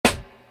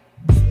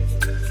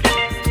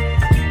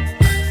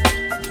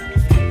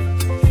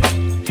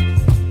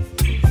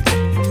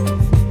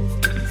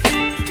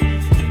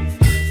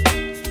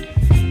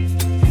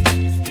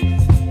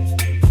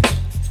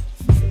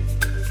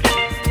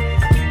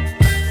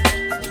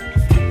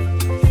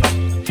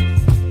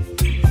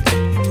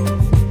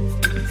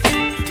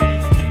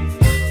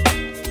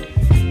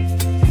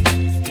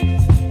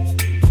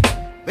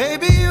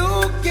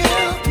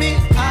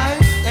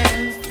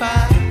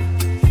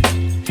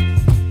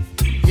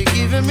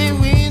giving me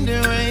wind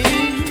and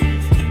rain.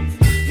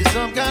 You're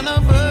some kind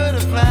of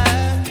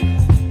butterfly.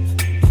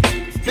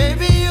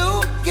 Baby,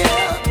 you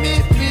give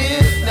me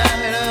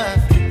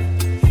midnight.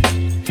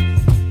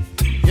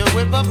 You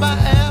whip up my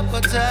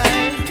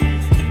appetite.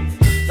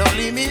 Don't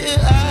leave me here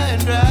high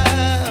and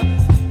dry.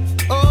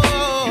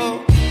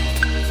 Oh,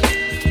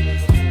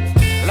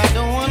 well, I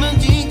don't wanna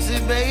jinx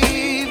it,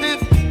 baby.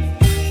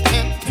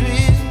 Can't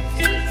twist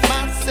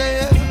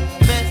myself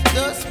at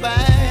the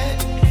spine.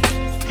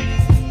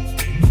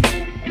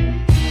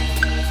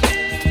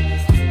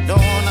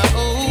 Don't wanna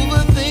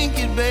overthink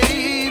it,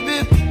 baby.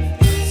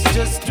 It's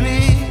just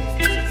twist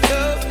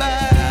your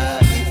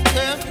body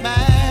and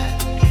mine.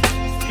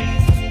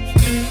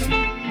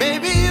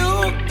 Baby, you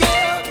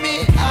give me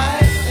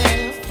ice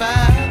and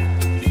fire.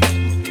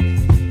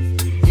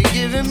 You're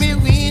giving me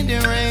wind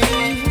and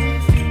rain.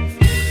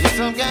 You're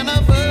some kind of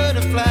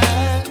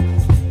butterfly.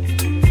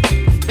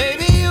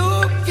 Baby, you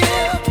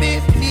give me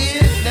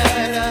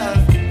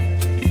midnight.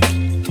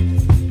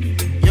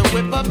 You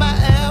whip up my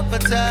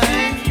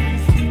appetite.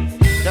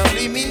 Don't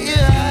leave me here